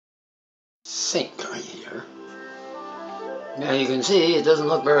sink right here. Now you can see it doesn't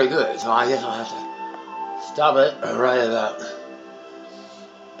look very good, so I guess I'll have to stop it right about.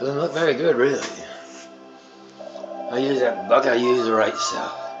 Doesn't look very good, really. I use that bucket, I use the right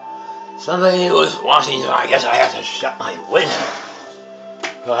stuff. Somebody was washing, so I guess I have to shut my window.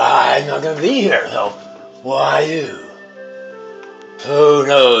 But I'm not going to be here, so why you? Who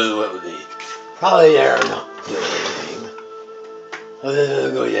knows what would be? Probably they're not doing anything. But this is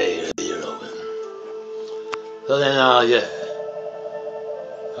a good day to leave it open. So then I'll just...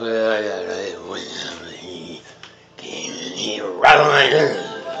 He came and he rattled my nerves.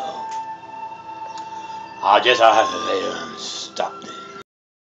 I'll have to later on stop it.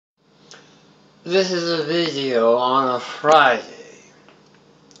 This is a video on a Friday.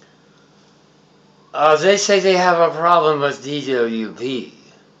 They say they have a problem with DWP.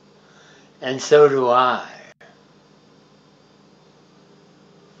 And so do I.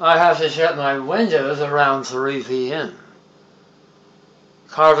 I have to shut my windows around 3 p.m.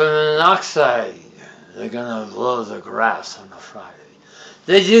 Carbon monoxide. They're gonna blow the grass on a Friday.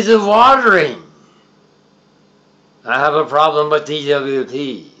 They do the watering. I have a problem with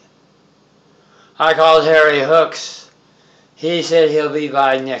DWP. I called Harry Hooks. He said he'll be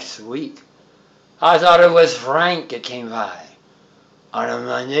by next week. I thought it was Frank that came by on a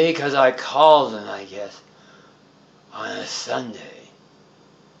Monday because I called him, I guess, on a Sunday.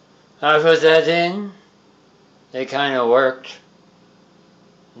 I put that in. It kind of worked.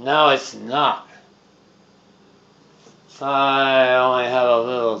 Now it's not. I only have a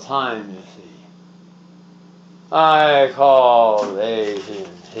little time, you see. I called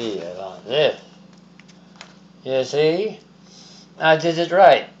AT&T about this. You see? I did it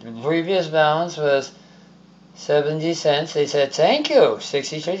right. The previous balance was 70 cents. They said, thank you,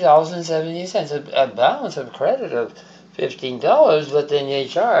 $63.70. A balance of credit of $15, but then they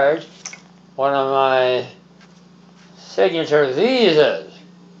charged one of my signature visas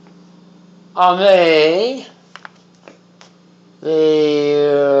on May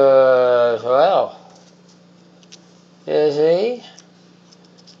the 12th. You see?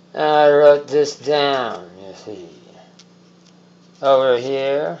 And I wrote this down, you see. Over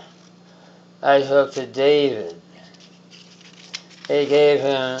here, I spoke to David. He gave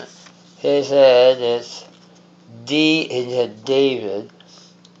him, he said it's David,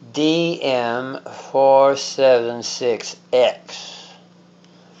 DM476X.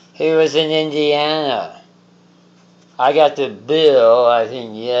 He was in Indiana. I got the bill, I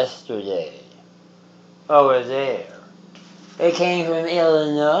think, yesterday. Over there. It came from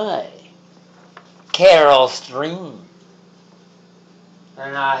Illinois. Carroll Stream.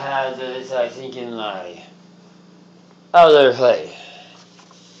 And I had this, I think, in my other place.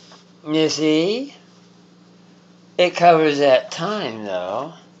 You see? It covers that time,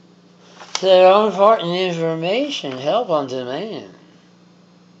 though. So important information, help on demand.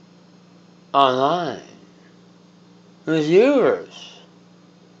 Online. With viewers.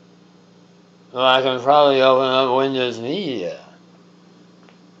 Well, I can probably open up Windows Media.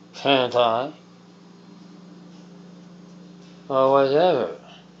 Can't I? Or whatever.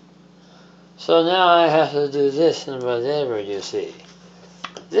 So now I have to do this and whatever, you see.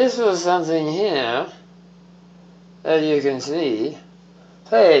 This was something here, as you can see,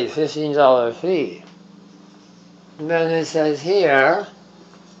 paid $15 fee. And then it says here,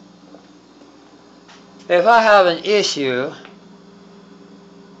 if I have an issue,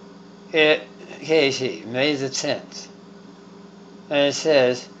 Casey, May the 10th, and it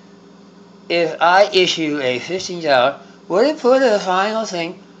says, if I issue a $15, would it put a final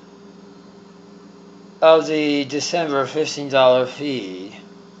thing of the December $15 fee?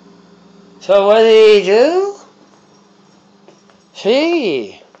 So what did he do?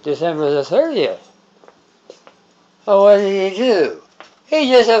 See, December the 30th. So what did he do? He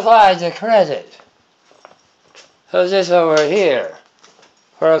just applied the credit. So this over here,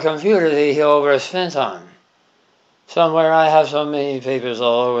 for a computer that he overspent on. Somewhere I have so many papers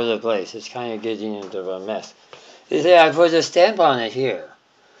all over the place, it's kind of getting into a mess. You see, I put a stamp on it here.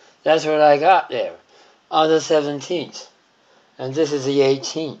 That's what I got there, on the 17th. And this is the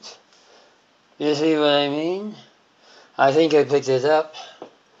 18th. You see what I mean? I think I picked it up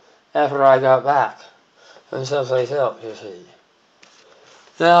after I got back from someplace else, you see.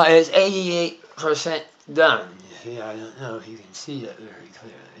 Now, it's 88% done. You see, I don't know if you can see that very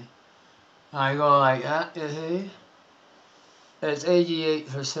clearly. I go like that, you see? It's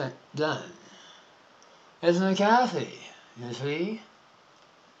 88% done. It's McAfee, you see?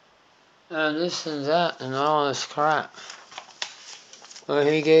 And this and that and all this crap. Well,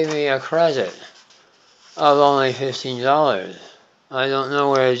 he gave me a credit of only $15. I don't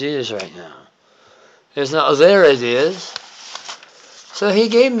know where it is right now. It's not, there it is. So he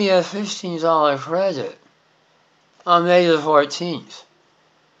gave me a $15 credit on May the 14th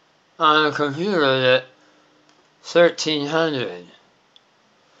on a computer that $1,300.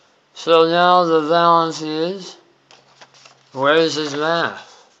 So now the balance is, where's his math?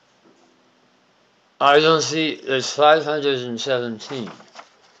 I don't see, it's 517.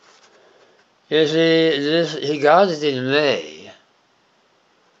 You see, this, he got it in May.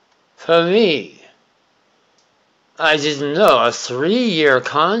 For me, I didn't know, a 3-year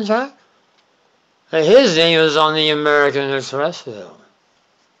contract? His name was on the American Express bill.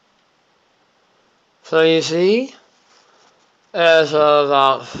 So you see, it's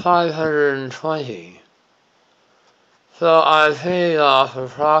about 520. So I paid off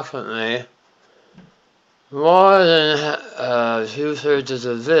approximately more than 2/3 of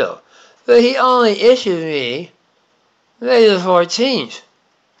the bill. But he only issued me May the 14th.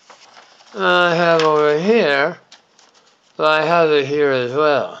 I have over here, but I have it here as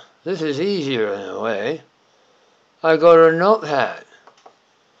well. This is easier in a way. I go to Notepad.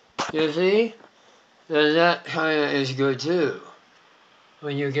 You see? And that kind of is good too.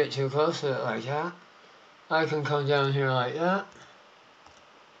 When you get too close to it like that, I can come down here like that.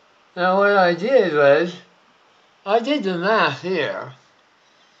 Now what I did was, I did the math here.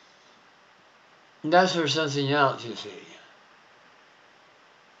 That's for something else, you see.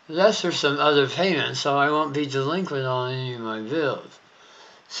 That's for some other payments, so I won't be delinquent on any of my bills.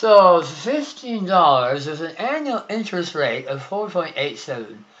 So $15 with an annual interest rate of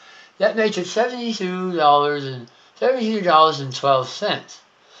 4.87. That makes it $72.12.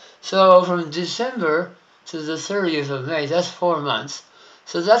 So from December to the 30th of May, that's 4 months.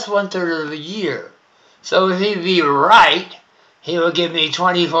 So that's 1/3 of a year. So if he'd be right, he would give me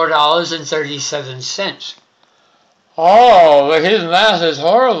 $24.37. Oh, but his math is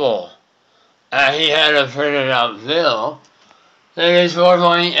horrible. He had a printed out bill. It is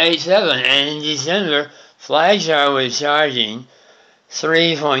 4.87, and in December, Flagstar was charging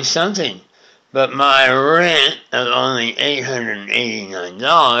 3 point something. But my rent of only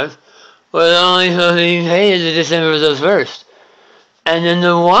 $889 was only supposed to be paid to December the 1st. And then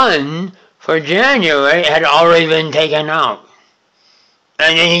the one for January had already been taken out.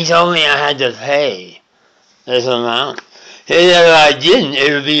 And then he told me I had to pay this amount. He said if I didn't,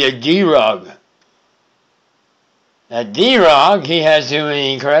 it would be a D-Rug. A D-Rug, he has too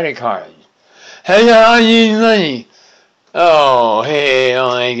many credit cards. He said, I need money. Oh, he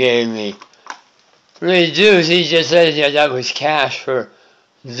only gave me reduced. He just said that was cash for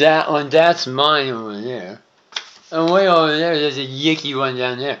that one. That's mine over there. And way over there, there's a yicky one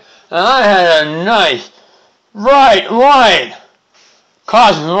down there. And I had a nice, bright white.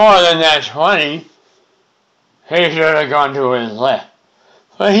 Cost more than that 20. He should have gone to his left.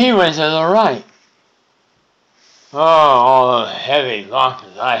 But he went to the right. Oh, all the heavy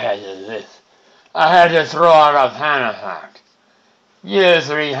boxes I had to lift. I had to throw out a Panafact. Year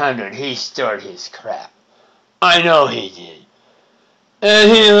 300, he stored his crap. I know he did.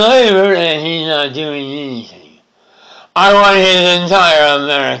 And he labored and he's not doing anything. I want his entire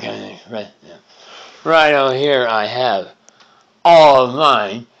American Express. Right over here I have all of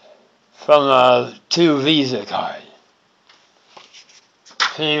mine from 2 Visa cards.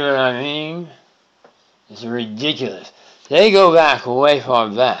 See what I mean? It's ridiculous. They go back way far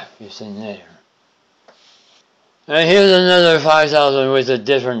back, you see there. And here's another 5,000 with a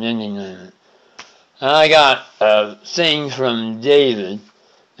different ending limit. And I got a thing from David,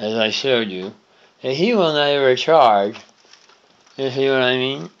 as I showed you, that he will never charge. You see what I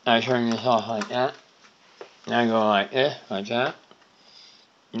mean? I turn this off like that. And I go like this, like that.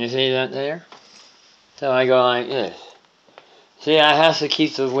 You see that there? So I go like this. See, I have to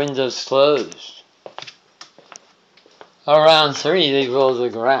keep the windows closed. Around 3, they roll the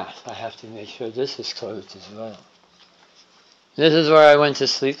grass. I have to make sure this is closed as well. This is where I went to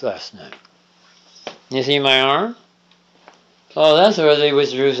sleep last night. You see my arm? Oh, that's where they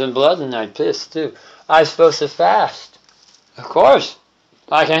withdrew some blood and I pissed too. I was supposed to fast. Of course.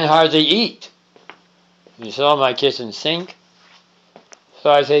 I can hardly eat. You saw my kitchen sink.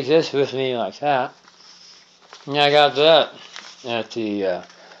 So I take this with me like that. And I got that at the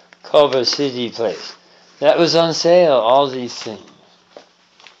Culver City place. That was on sale, all these things.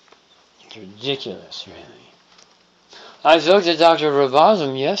 It's ridiculous, really. I spoke to Dr.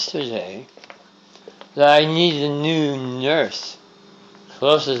 Rabazim yesterday that I need a new nurse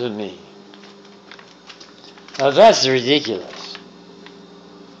closer to me. Now that's ridiculous.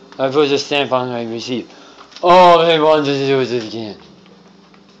 I put a stamp on my receipt. Oh, they wanted to do it again.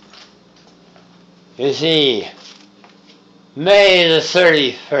 You see, May the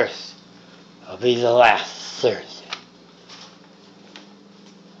 31st of be the last Thursday.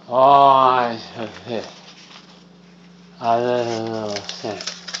 Oh, I don't know.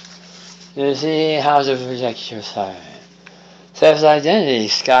 You see how to protect your side. Self-identity,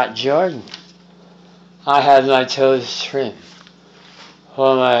 Scott Jordan. I had my toes trimmed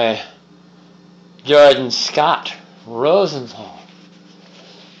for my Jordan Scott Rosenthal.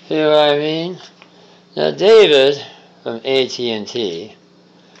 See what I mean? Now David from AT&T,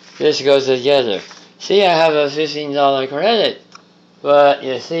 this goes together. See, I have a $15 credit, but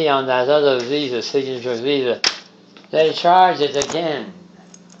you see on that other Visa, Signature Visa, they charge it again.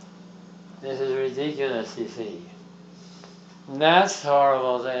 This is ridiculous, you see. That's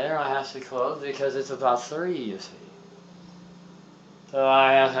horrible there. I have to close because it's about 3, you see. So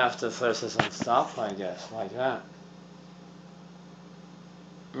I have to push some stuff, I guess, like that.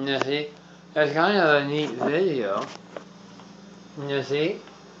 You see? It's kind of a neat video. You see?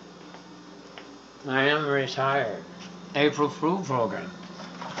 I am retired. April Fool program.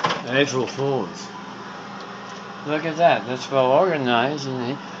 April Fools. Look at that. That's well organized.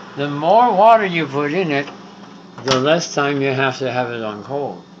 And the more water you put in it, the less time you have to have it on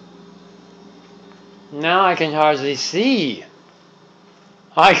cold. Now I can hardly see.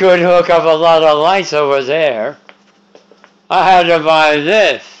 I could hook up a lot of lights over there. I had to buy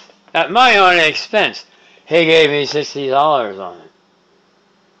this at my own expense. He gave me $60 on it.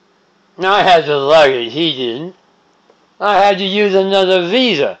 Now I had to lug it. He didn't. I had to use another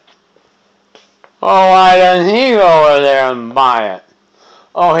Visa. Oh, why doesn't he go over there and buy it?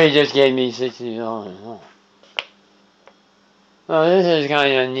 Oh, he just gave me $60. Oh. Well, this is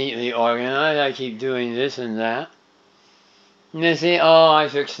kind of neatly organized. I keep doing this and that. And you see, oh, I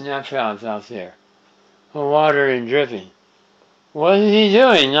took snapshots out there. Water and dripping. What is he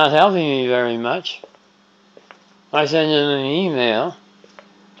doing? Not helping me very much. I send him an email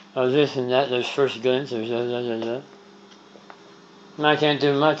of this and that, those first glimpse or and I can't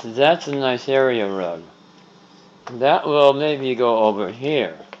do much. That's a nice area road. That will maybe go over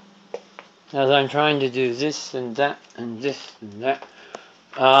here. As I'm trying to do this and that and this and that,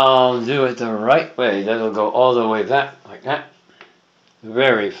 I'll do it the right way. That'll go all the way back, like that.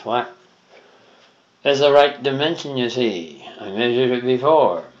 Very flat. It's the right dimension, you see. I measured it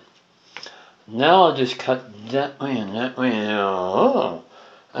before. Now I'll just cut that way and that way.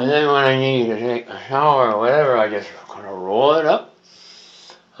 And then when I need to take a shower or whatever, I just kind of roll it up.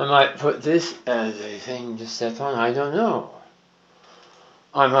 I might put this as a thing to step on. I don't know.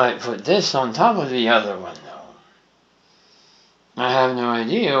 I might put this on top of the other one, though. I have no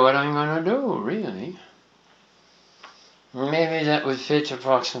idea what I'm going to do, really. Maybe that would fit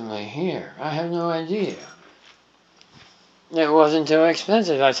approximately here. I have no idea. It wasn't too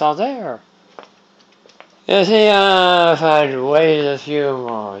expensive, I saw there. You see, if I'd waited a few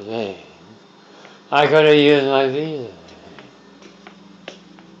more days, I could have used my Visa.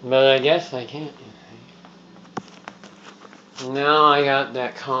 But I guess I can't. Now I got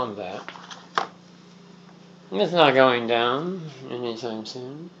that combat. It's not going down anytime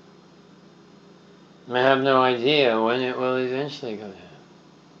soon. I have no idea when it will eventually go down.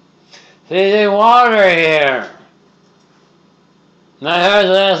 See the water here. I heard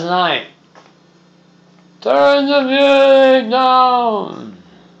last night. Turn the music down.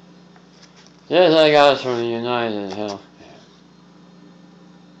 Yes, I got it from United Health.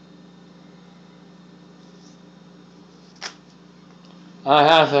 I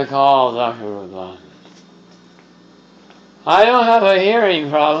have to call Dr. Rubin. I don't have a hearing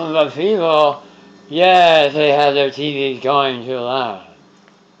problem, but people, yes, they have their TVs going too loud.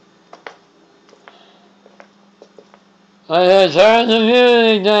 I said, turn the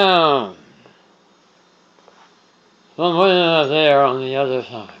music down. I'm putting it up there on the other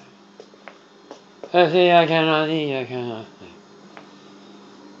side. See, I cannot eat, I cannot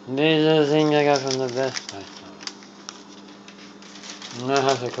sleep. These are the things I got from the Best Buy. And I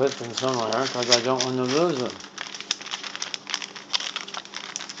have to clip them somewhere because I don't want to lose them.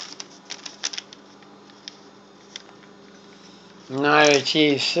 And I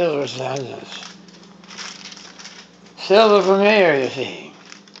achieved silver status. Silver premier, you see.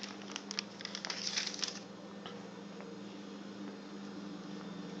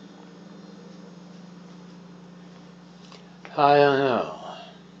 I don't know.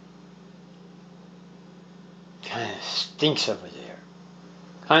 Kind of stinks over there.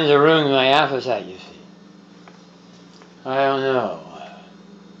 Kind of ruined my appetite, you see. I don't know.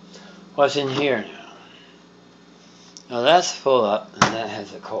 What's in here now? Now that's full up, and that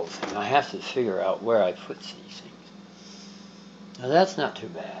has a cold thing. I have to figure out where I put these things. Now that's not too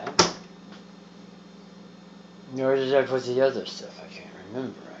bad. Where did I put the other stuff? I can't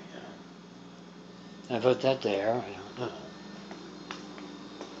remember right now. I put that there. I don't know.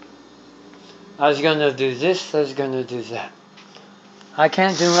 I was going to do this. I was going to do that. I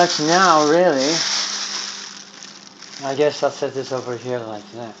can't do much now, really. I guess I'll set this over here like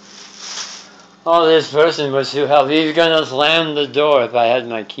that. Oh, this person was too helpful. He's going to slam the door if I had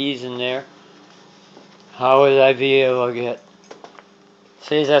my keys in there. How would I be able to get...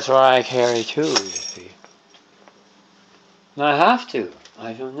 See, that's why I carry two, you see. And I have to.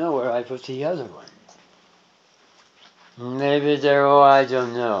 I don't know where I put the other one. Maybe they're... Oh, I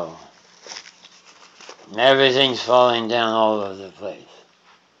don't know. Everything's falling down all over the place.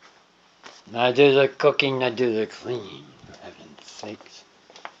 I do the cooking, I do the cleaning, for heaven's sakes.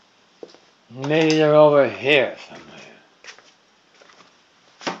 Maybe they're over here somewhere.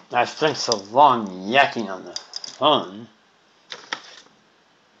 I spent so long yakking on the phone.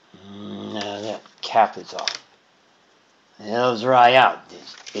 Now that cap is off. It'll dry out,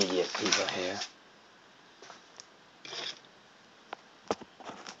 these idiot people here.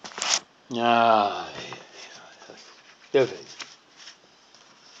 Ah, stupid.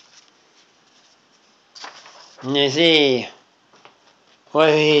 You see, what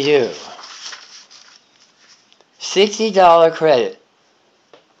did he do? $60 credit.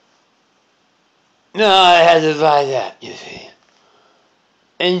 No, I had to buy that, you see.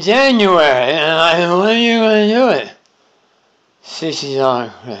 In January, and when are you going to do it?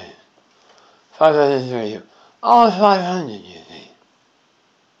 $60 credit. $530. All $500, you see.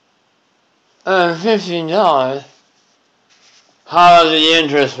 $15. How is the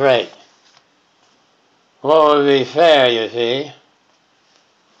interest rate? What would be fair, you see?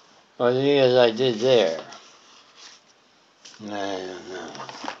 Well, see, as I did there. I don't know.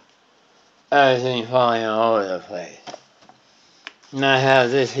 Everything falling all over the place. And I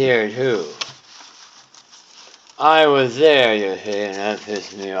have this here, too. I was there, you see, and that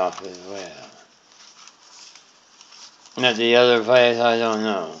pissed me off as well. And at the other place, I don't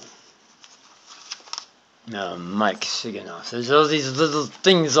know. No, Mike's sick off. There's all these little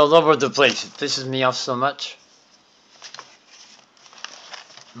things all over the place. It pisses me off so much.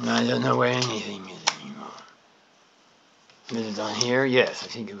 And I don't know where anything is anymore. Is it on here? Yes, I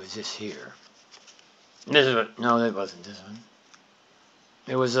think it was this here. This is what, no, that wasn't this one.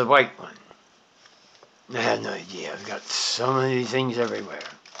 It was the white one. I had no idea. I've got so many things everywhere.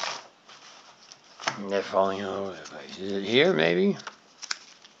 And they're falling all over the place. Is it here, maybe?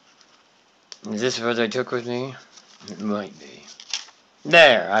 Is this what I took with me? It might be.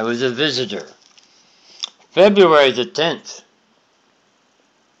 There, I was a visitor. February the 10th.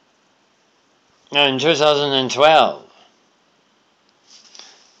 In 2012.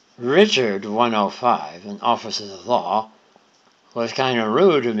 Richard, 105, an officer of the law, was kind of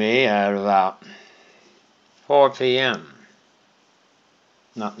rude to me at about 4 p.m.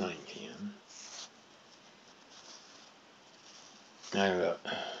 Not 9 p.m. I wrote,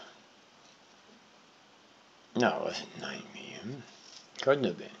 no, it wasn't 9 p.m. Couldn't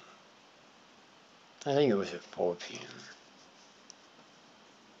have been. I think it was at 4 p.m.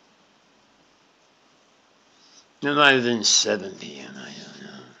 It might have been 7 p.m., I don't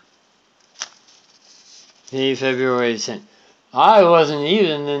know. See, February 10th. I wasn't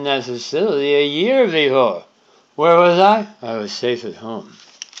even in that facility a year before. Where was I? I was safe at home.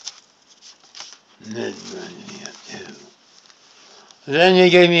 And that burned me up too. Then he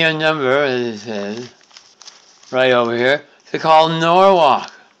gave me a number, as it says, right over here, to call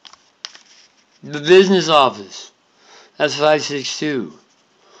Norwalk, the business office. That's 562.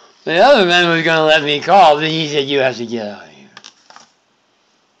 The other man was going to let me call, but he said, you have to get out of here.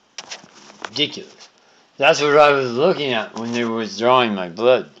 Ridiculous. That's what I was looking at when they were withdrawing my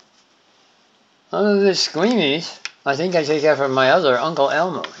blood. Oh, the squeamish. I think I take that from my other Uncle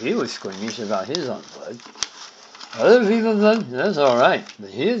Elmo. He was squeamish about his own blood. Other people's blood, that's all right.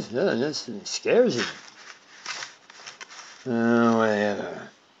 But his, this scares him. Whatever.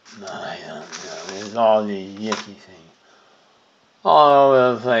 I don't know. There's all these yucky things. All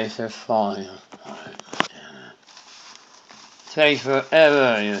over the place, they're falling apart. Takes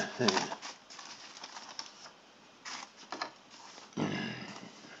forever, you think.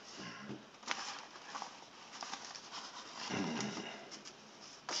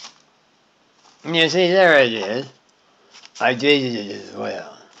 You see, there it is. I dated it as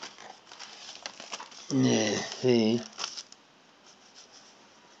well. Yeah, see?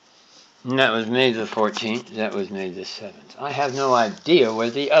 And that was May the 14th. That was May the 7th. I have no idea where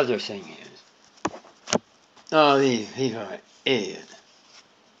the other thing is. Oh, these people are idiots.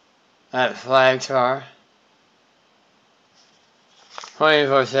 That flag car.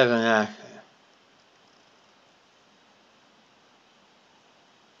 24/7 access.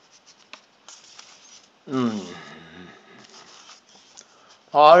 Mm.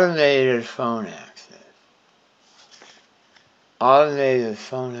 Automated phone access. Automated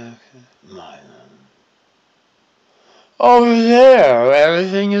phone access. My God. Over there.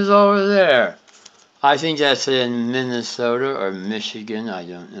 Everything is over there. I think that's in Minnesota or Michigan. I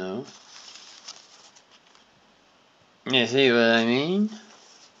don't know. You see what I mean?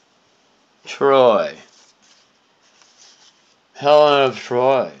 Troy. Helen of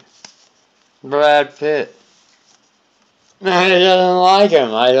Troy. Brad Pitt. He doesn't like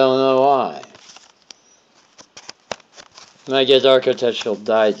him. I don't know why. I get Architectural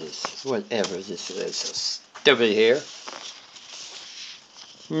Digest. Whatever this is. So stupid here.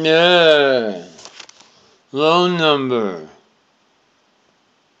 No. Loan number.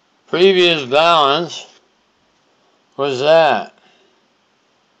 Previous balance. What's that?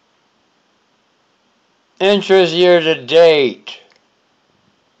 Interest year to date.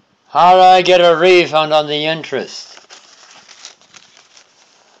 How do I get a refund on the interest?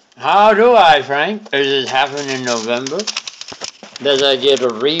 How do I, Frank? Does it happen in November? Does I get a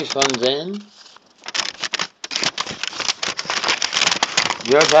refund then?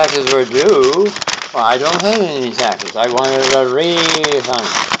 Your taxes were due. Well, I don't have any taxes. I wanted a refund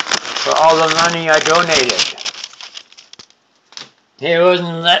for all the money I donated. He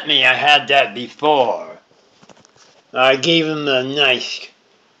wouldn't let me. I had that before. I gave him a nice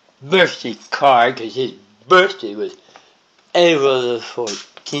birthday card because his birthday was April the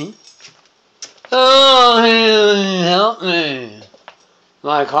 14th. Oh, he wouldn't help me.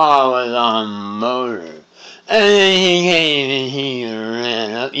 My car was on motor. And then he came and he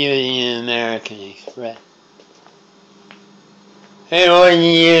ran up using American Express. He wouldn't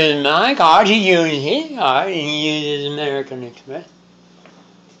use my card, he used his card and he used American Express.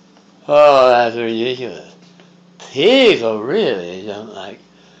 Oh, that's ridiculous. People really don't like.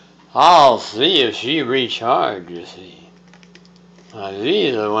 I'll see if she recharged, you see.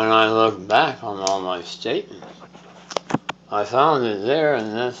 These are when I look back on all my statements. I found it there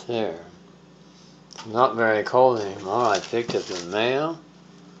and that's there. Not very cold anymore. I picked up the mail.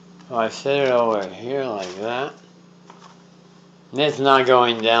 I set it over here like that. And it's not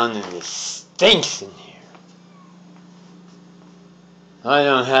going down and it stinks in here. I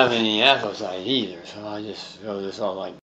don't have any appetite either, so I just go this all like